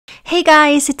Hey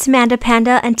guys, it's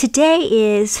MandaPanda and today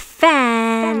is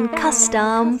Fan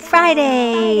Custom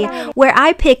Friday, where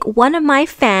I pick one of my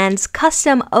fans'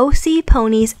 custom OC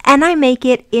ponies and I make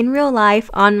it in real life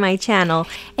on my channel.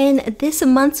 And this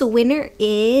month's winner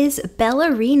is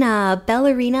Bell-A-Rina.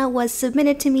 Bell-A-Rina was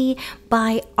submitted to me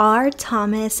by R.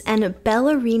 Thomas, and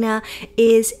Bell-A-Rina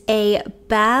is a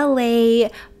ballet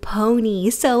pony.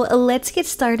 So let's get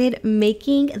started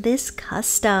making this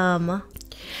custom.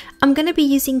 I'm going to be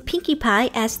using Pinkie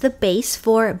Pie as the base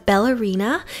for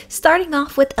Ballerina. Starting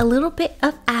off with a little bit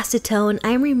of acetone,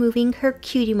 I'm removing her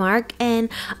cutie mark, and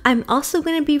I'm also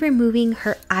going to be removing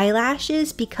her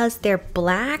eyelashes because they're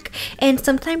black and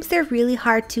sometimes they're really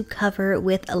hard to cover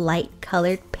with a light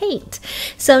colored paint.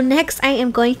 So next I am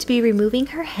going to be removing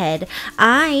her head.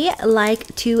 I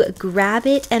like to grab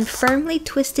it and firmly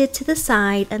twist it to the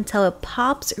side until it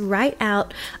pops right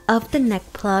out of the neck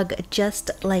plug, just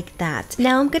like that.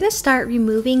 Now I'm going to start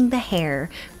removing the hair.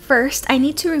 First, I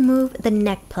need to remove the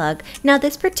neck plug. Now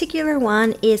this particular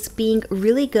one is being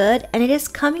really good and it is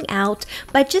coming out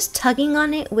by just tugging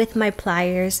on it with my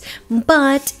pliers,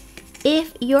 but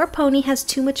if your pony has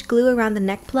too much glue around the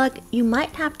neck plug, you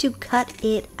might have to cut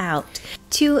it out.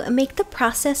 To make the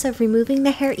process of removing the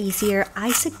hair easier,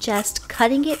 I suggest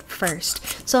cutting it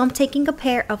first. So I'm taking a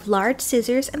pair of large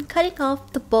scissors and cutting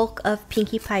off the bulk of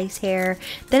Pinkie Pie's hair.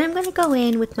 Then I'm going to go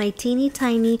in with my teeny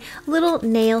tiny little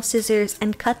nail scissors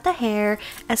and cut the hair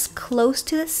as close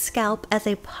to the scalp as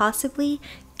I possibly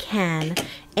can.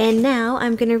 And now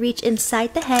I'm going to reach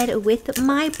inside the head with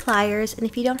my pliers, and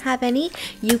if you don't have any,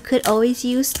 you could always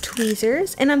use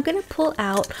tweezers, and I'm going to pull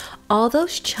out all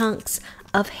those chunks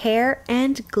of hair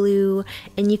and glue,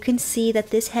 and you can see that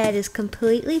this head is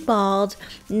completely bald.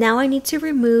 Now I need to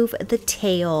remove the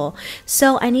tail.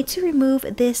 So I need to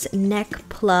remove this neck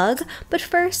plug, but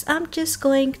first I'm just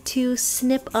going to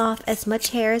snip off as much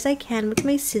hair as I can with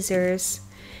my scissors.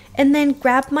 And then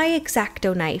grab my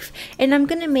X-Acto knife, and I'm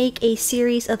going to make a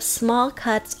series of small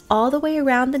cuts all the way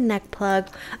around the neck plug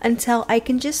until I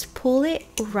can just pull it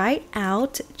right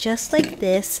out just like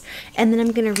this. And then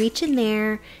I'm going to reach in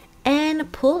there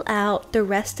and pull out the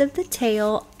rest of the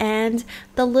tail and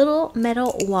the little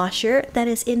metal washer that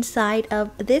is inside of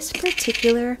this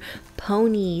particular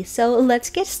pony. So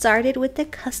let's get started with the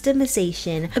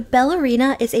customization.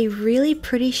 Ballerina is a really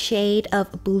pretty shade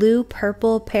of blue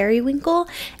purple periwinkle,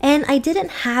 and I didn't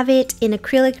have it in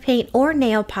acrylic paint or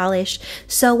nail polish,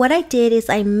 so what I did is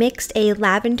I mixed a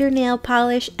lavender nail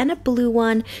polish and a blue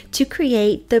one to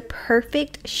create the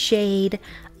perfect shade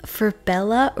for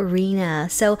Bell-A-Rina.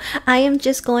 So I am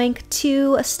just going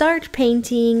to start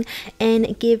painting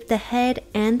and give the head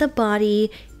and the body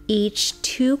each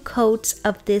 2 coats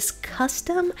of this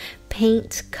custom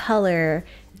paint color,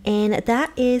 and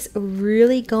that is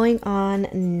really going on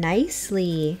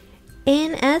nicely.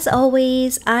 And as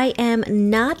always, I am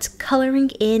not coloring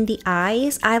in the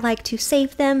eyes. I like to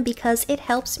save them because it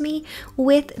helps me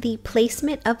with the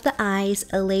placement of the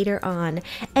eyes later on.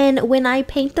 And when I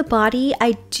paint the body,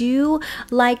 I do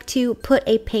like to put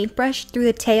a paintbrush through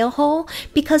the tail hole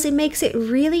because it makes it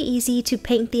really easy to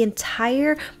paint the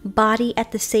entire body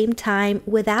at the same time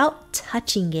without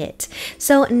touching it.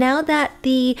 So now that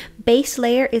the base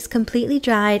layer is completely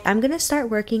dried, I'm going to start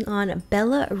working on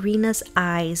Bell-A-Rina's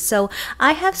eyes. So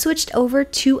I have switched over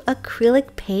to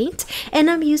acrylic paint, and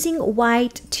I'm using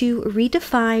white to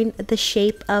redefine the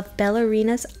shape of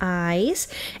Bell-A-Rina's eyes.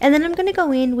 And then I'm going to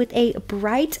go in with a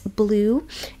bright blue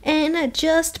and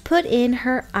just put in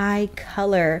her eye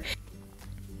color.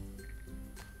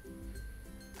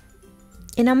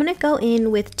 And I'm going to go in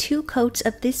with 2 coats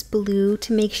of this blue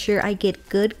to make sure I get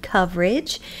good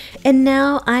coverage. And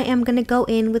now I am going to go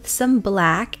in with some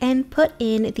black and put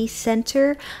in the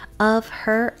center of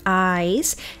her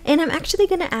eyes. And I'm actually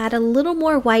going to add a little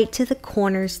more white to the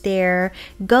corners there.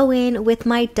 Go in with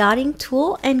my dotting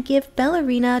tool and give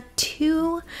Bell-A-Rina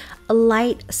 2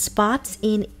 light spots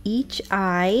in each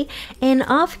eye. And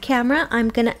off camera, I'm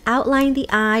going to outline the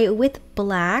eye with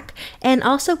black and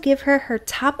also give her her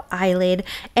top eyelid.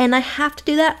 And I have to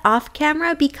do that off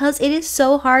camera because it is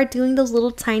so hard doing those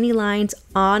little tiny lines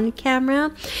on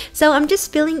camera. So I'm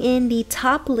just filling in the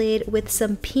top lid with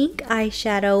some pink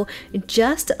eyeshadow,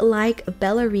 just like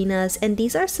Bell-A-Rina's. And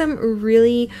these are some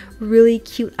really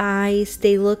cute eyes.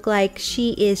 They look like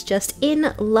she is just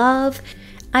in love.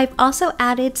 I've also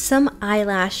added some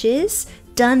eyelashes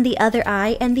done the other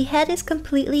eye and the head is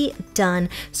completely done.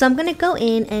 So I'm going to go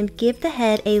in and give the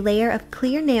head a layer of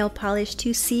clear nail polish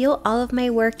to seal all of my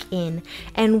work in.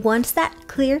 And once that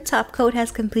clear top coat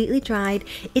has completely dried,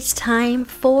 it's time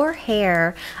for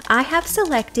hair. I have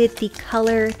selected the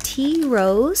color Tea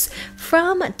Rose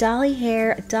from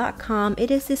dollyhair.com.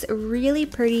 It is this really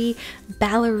pretty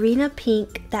ballerina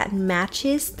pink that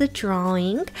matches the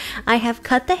drawing. I have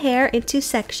cut the hair into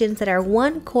sections that are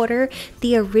 1/4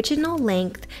 the original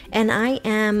length, and I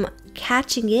am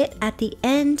catching it at the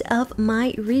end of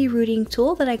my rerooting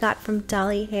tool that I got from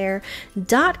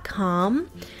dollyhair.com.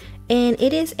 And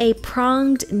it is a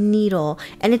pronged needle,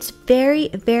 and it's very,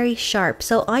 very sharp.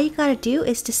 So all you gotta do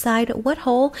is decide what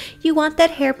hole you want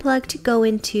that hair plug to go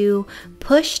into,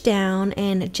 push down,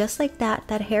 and just like that,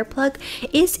 that hair plug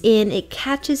is in. It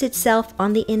catches itself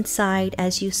on the inside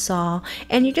as you saw.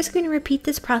 And you're just going to repeat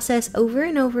this process over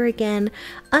and over again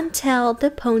until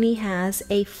the pony has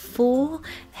a full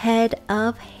head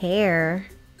of hair.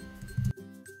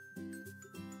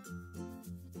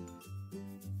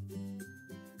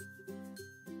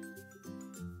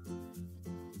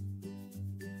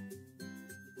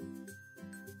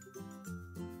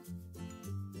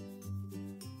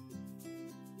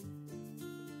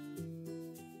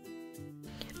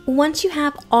 Once you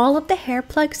have all of the hair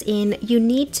plugs in, you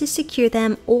need to secure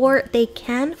them or they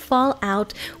can fall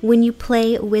out when you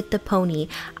play with the pony.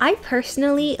 I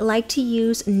personally like to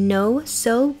use no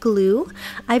sew glue.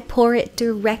 I pour it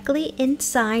directly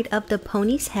inside of the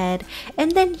pony's head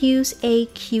and then use a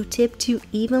Q-tip to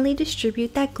evenly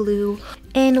distribute that glue.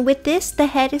 And with this, the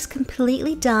head is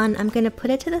completely done. I'm going to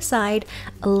put it to the side,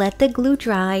 let the glue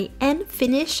dry, and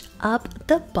finish up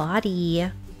the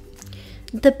body.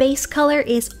 The base color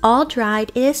is all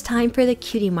dried. It is time for the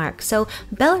cutie mark. So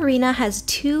Bell-A-Rina has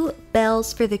 2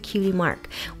 bells for the cutie mark.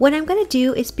 What I'm going to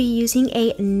do is be using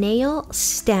a nail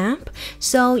stamp.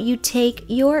 So you take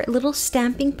your little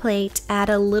stamping plate, add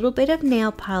a little bit of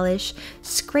nail polish,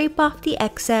 scrape off the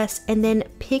excess, and then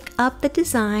pick up the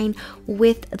design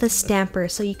with the stamper.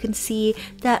 So you can see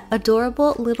that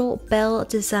adorable little bell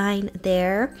design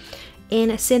there.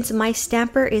 And since my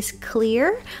stamper is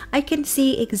clear, I can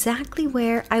see exactly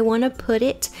where I want to put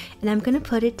it, and I'm going to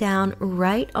put it down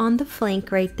right on the flank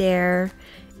right there.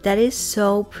 That is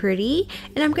so pretty,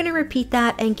 and I'm going to repeat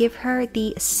that and give her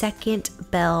the second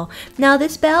bell. Now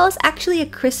this bell is actually a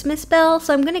Christmas bell,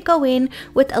 so I'm going to go in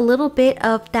with a little bit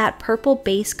of that purple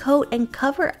base coat and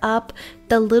cover up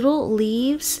the little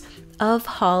leaves of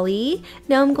holly.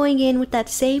 Now I'm going in with that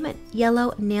same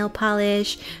yellow nail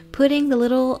polish, putting the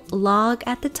little log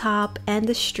at the top and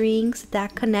the strings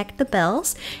that connect the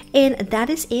bells. And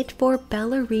that is it for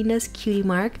Bell-A-Rina's cutie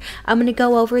mark. I'm going to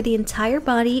go over the entire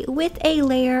body with a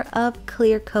layer of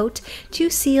clear coat to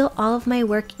seal all of my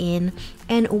work in.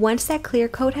 And once that clear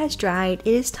coat has dried,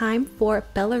 it is time for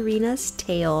Bell-A-Rina's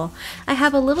tail. I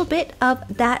have a little bit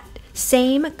of that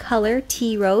same color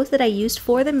tea rose that I used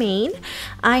for the mane.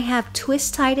 I have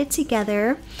twist tied it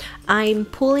together. I'm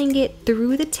pulling it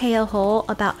through the tail hole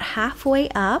about halfway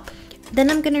up. Then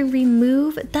I'm going to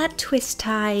remove that twist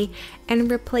tie and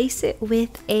replace it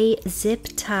with a zip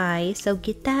tie. So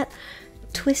get that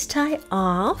twist tie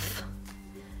off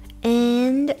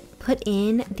and put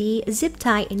in the zip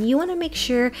tie, and you want to make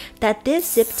sure that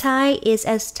this zip tie is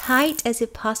as tight as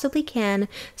it possibly can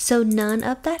so none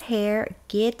of that hair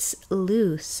gets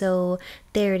loose. So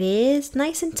there it is,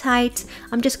 nice and tight.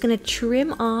 I'm just going to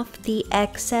trim off the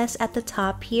excess at the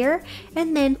top here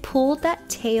and then pull that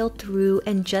tail through,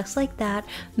 and just like that,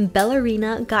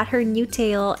 Bell-A-Rina got her new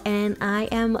tail, and I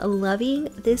am loving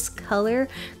this color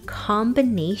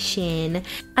combination.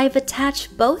 I've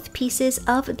attached both pieces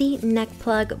of the neck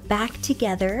plug back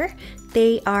together.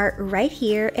 They are right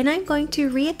here, and I'm going to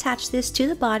reattach this to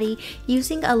the body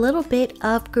using a little bit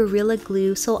of Gorilla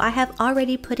Glue. So I have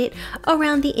already put it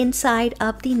around the inside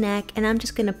of the neck, and I'm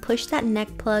just going to push that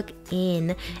neck plug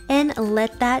in and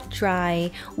let that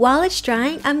dry. While it's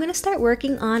drying, I'm going to start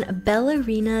working on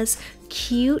Bell-A-Rina's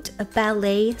cute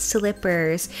ballet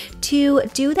slippers. To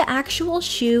do the actual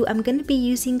shoe, I'm going to be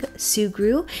using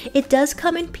Sugru. It does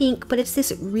come in pink, but it's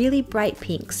this really bright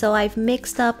pink. So I've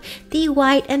mixed up the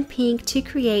white and pink to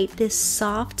create this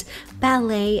soft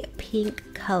ballet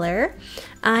pink color.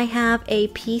 I have a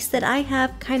piece that I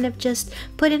have kind of just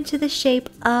put into the shape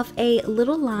of a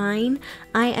little line.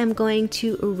 I am going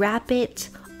to wrap it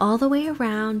all the way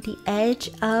around the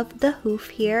edge of the hoof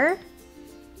here.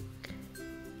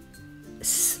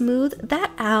 smooth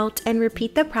that out and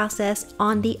repeat the process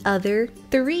on the other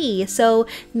 3. So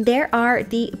there are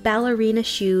the ballerina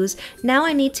shoes. Now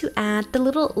I need to add the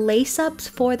little lace-ups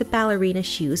for the ballerina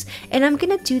shoes, and I'm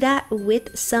gonna do that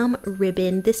with some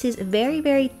ribbon. This is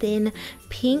very thin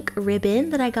pink ribbon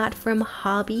that I got from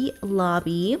Hobby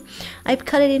Lobby. I've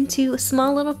cut it into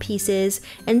small little pieces,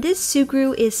 and this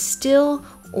sugru is still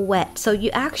wet, so you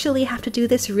actually have to do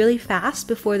this really fast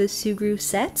before the sugru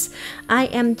sets. I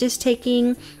am just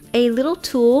taking a little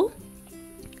tool,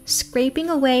 scraping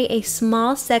away a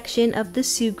small section of the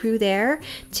sugru there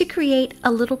to create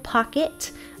a little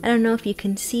pocket. I don't know if you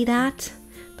can see that,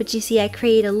 but you see I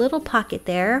create a little pocket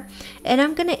there, and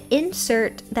I'm gonna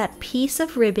insert that piece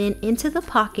of ribbon into the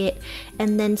pocket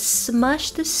and then smush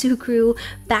the sugru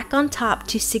back on top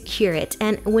to secure it.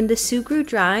 And when the sugru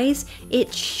dries,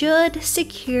 it should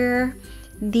secure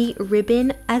the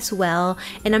ribbon as well.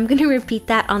 And I'm gonna repeat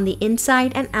that on the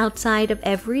inside and outside of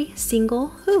every single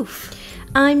hoof.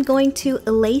 I'm going to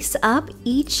lace up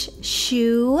each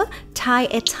shoe, tie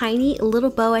a tiny little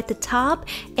bow at the top,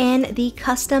 and the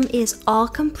custom is all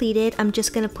completed. I'm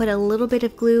just going to put a little bit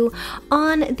of glue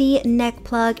on the neck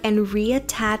plug and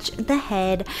reattach the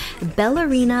head.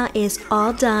 Ballerina is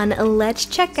all done. Let's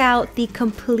check out the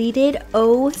completed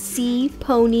OC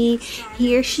pony.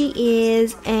 Here she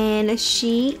is, and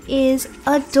she is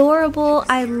adorable.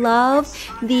 I love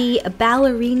the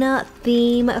ballerina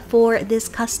theme for this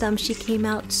custom. She came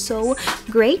out so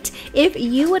great. If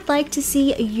you would like to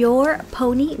see your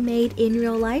pony made in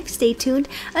real life, stay tuned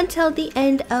until the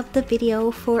end of the video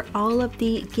for all of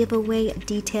the giveaway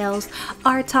details.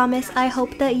 R. Thomas, I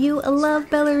hope that you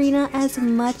love Ballerina as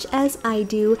much as I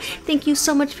do. Thank you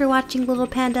so much for watching, Little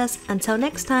Pandas. Until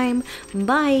next time,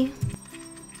 bye.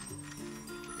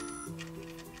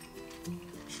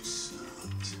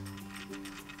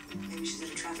 Maybe she's at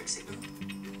a traffic signal.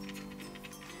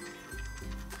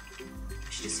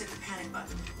 She just hit the panic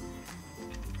button.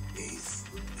 Eighth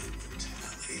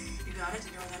mentality. You got it? Do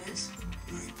you know what that is?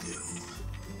 I do.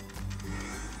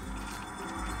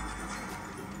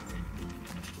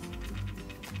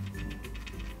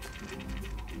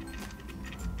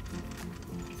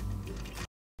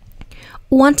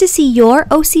 Want to see your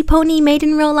OC pony made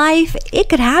in real life? It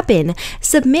could happen.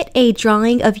 Submit a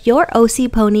drawing of your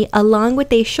OC pony along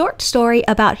with a short story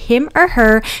about him or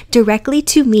her directly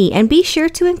to me, and be sure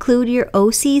to include your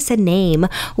OC's name.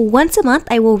 Once a month,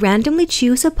 I will randomly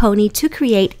choose a pony to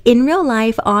create in real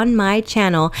life on my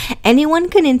channel. Anyone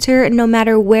can enter no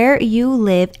matter where you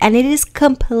live, and it is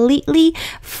completely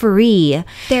free.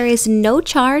 There is no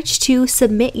charge to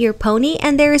submit your pony,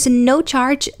 and there is no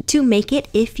charge to make it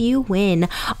if you win.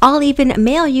 I'll even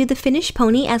mail you the finished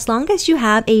pony as long as you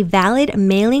have a valid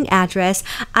mailing address.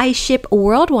 I ship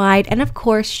worldwide, and of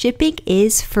course, shipping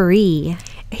is free.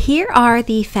 Here are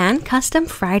the Fan Custom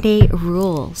Friday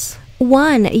rules.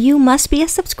 1. You must be a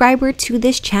subscriber to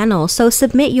this channel, so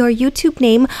submit your YouTube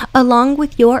name along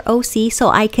with your OC so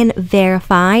I can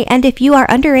verify. And if you are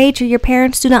underage or your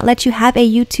parents do not let you have a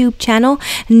YouTube channel,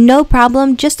 no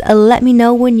problem, just let me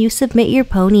know when you submit your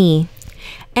pony.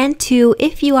 And 2,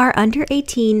 if you are under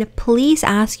 18, please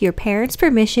ask your parents'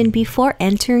 permission before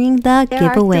entering the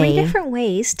giveaway. There are 3 different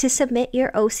ways to submit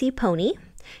your OC pony.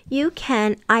 You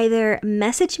can either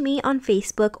message me on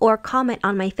Facebook or comment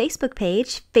on my Facebook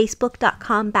page,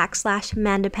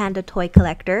 facebook.com/MandaPanda Toy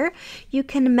Collector. You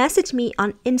can message me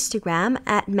on Instagram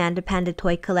at MandaPanda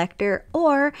Toy Collector,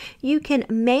 or you can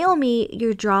mail me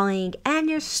your drawing and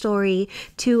your story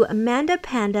to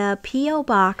MandaPanda P.O.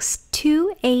 Box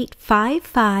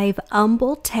 2855,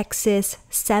 Humble, Texas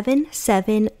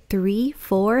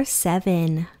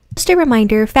 77347. Just a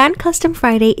reminder, Fan Custom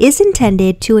Friday is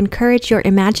intended to encourage your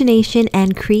imagination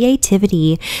and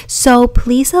creativity, so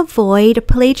please avoid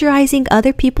plagiarizing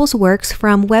other people's works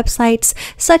from websites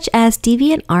such as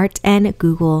DeviantArt and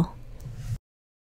Google.